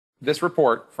this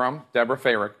report from Deb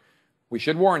Feyerick, we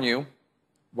should warn you,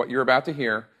 what you're about to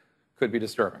hear could be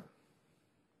disturbing.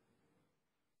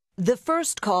 The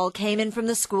first call came in from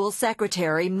the school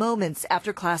secretary moments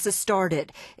after classes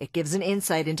started. It gives an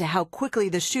insight into how quickly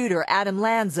the shooter, Adam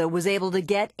Lanza, was able to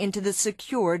get into the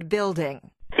secured building.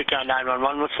 Newtown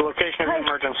 911, what's the location of the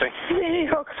emergency? Sandy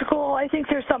Hook School. I think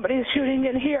there's somebody shooting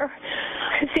in here.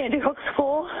 Sandy Hook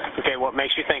School. Okay, what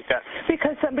makes you think that?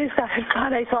 Because somebody's got a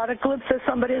gun. I saw a glimpse of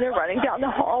somebody. They're running down the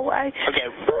hallway.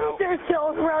 Okay. They're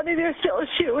still running. They're still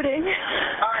shooting.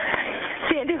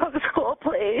 Sandy Hook School,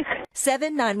 please.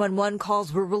 7 911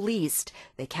 calls were released.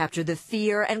 They captured the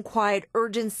fear and quiet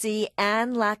urgency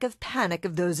and lack of panic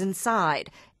of those inside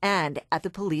and at the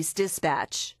police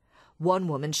dispatch. One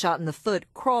woman shot in the foot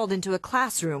crawled into a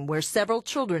classroom where several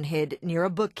children hid near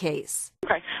a bookcase.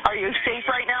 Okay. Are you safe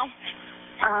right now?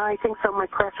 I think so. My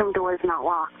classroom door is not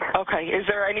locked. Okay. Is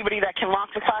there anybody that can lock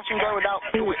the classroom door without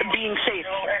being safe?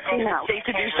 No. Safe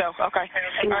to do so. Okay.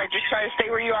 No. All right. Just try to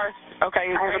stay where you are. Okay.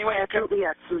 Is there any way?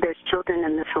 Yes. There's children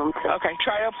in this room too. Okay.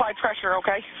 Try to apply pressure.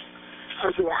 Okay.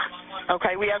 Yeah.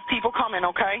 Okay. We have people coming.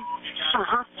 Okay.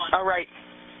 All right.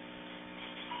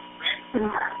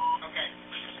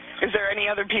 Is there any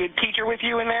other teacher with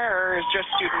you in there, or is just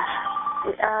students?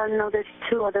 No, there's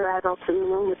two other adults in the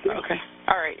room with me. Okay.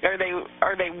 All right. Are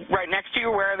they right next to you,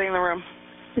 or where are they in the room?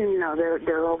 No,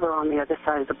 they're over on the other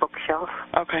side of the bookshelf.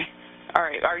 Okay. All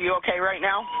right. Are you okay right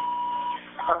now?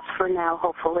 For now,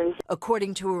 hopefully.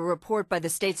 According to a report by the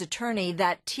state's attorney,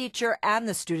 that teacher and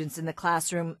the students in the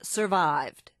classroom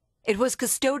survived. It was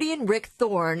custodian Rick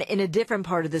Thorne in a different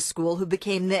part of the school who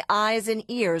became the eyes and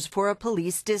ears for a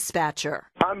police dispatcher.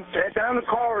 I'm down the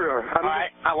corridor. All right,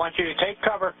 I want you to take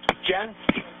cover. Jen,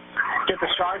 get the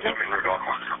sergeant.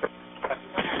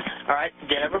 All right,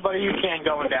 get everybody you can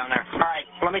going down there. All right,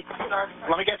 let me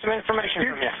get some information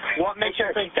from you. What makes you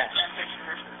think that?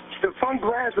 The front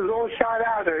glass was all shot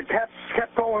out there. It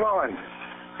kept going on.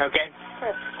 Okay.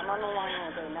 Chris, I'm on the line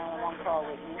with a 911 call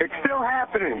with you. It's still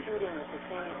happening. Shooting at the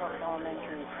Sandy Hook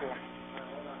Elementary School.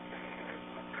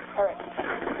 All right.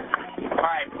 All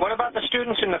right, what about the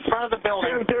students in the front of the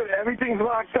building? Dude, everything's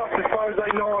locked up as far as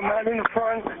I know. I'm not in the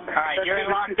front. All right, you're in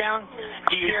lockdown?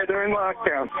 Yeah, they're in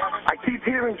lockdown. I keep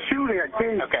hearing shooting. I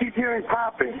keep hearing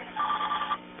popping.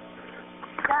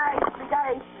 Guys, we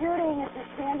got a shooting at the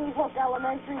Sandy Hook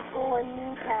Elementary School in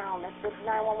Newtown. That's what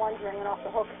 911's ringing off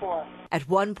the hook for. At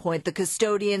one point, the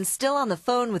custodian, still on the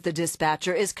phone with the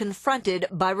dispatcher, is confronted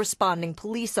by responding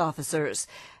police officers.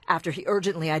 After he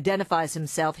urgently identifies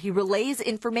himself, he relays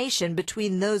information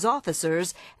between those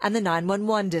officers and the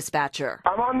 911 dispatcher.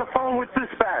 I'm on the phone with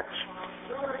dispatch.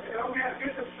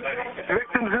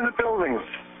 Victims in the building.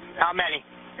 How many?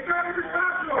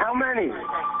 How many?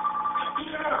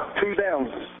 2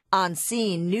 down. On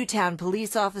scene, Newtown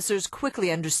police officers quickly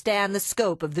understand the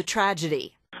scope of the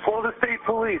tragedy. Call the state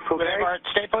police, okay?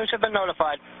 State police have been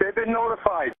notified. They've been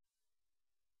notified.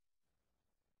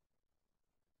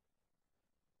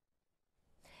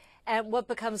 And what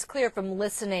becomes clear from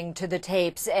listening to the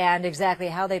tapes and exactly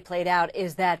how they played out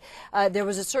is that there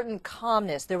was a certain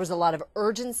calmness. There was a lot of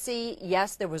urgency.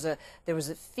 Yes, there was a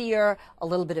fear, a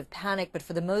little bit of panic, but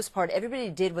for the most part, everybody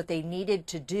did what they needed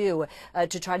to do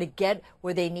to try to get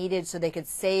where they needed so they could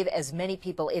save as many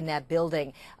people in that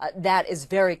building. That is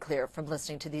very clear from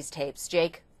listening to these tapes.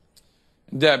 Jake?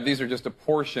 Deb, these are just a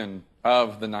portion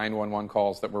of the 911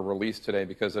 calls that were released today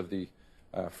because of the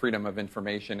Freedom of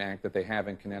Information Act that they have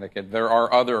in Connecticut. There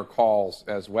are other calls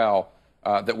as well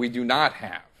that we do not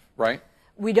have, right?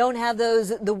 We don't have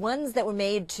those. The ones that were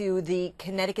made to the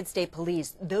Connecticut State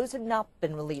Police, those have not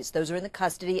been released. Those are in the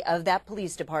custody of that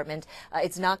police department.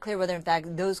 It's not clear whether, in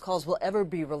fact, those calls will ever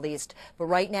be released. But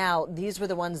right now, these were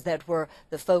the ones that were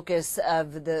the focus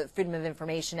of the Freedom of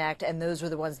Information Act, and those were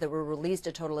the ones that were released,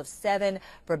 a total of 7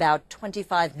 for about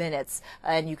 25 minutes.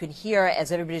 And you can hear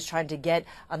as everybody's trying to get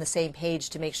on the same page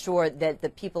to make sure that the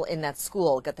people in that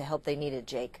school got the help they needed,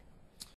 Jake.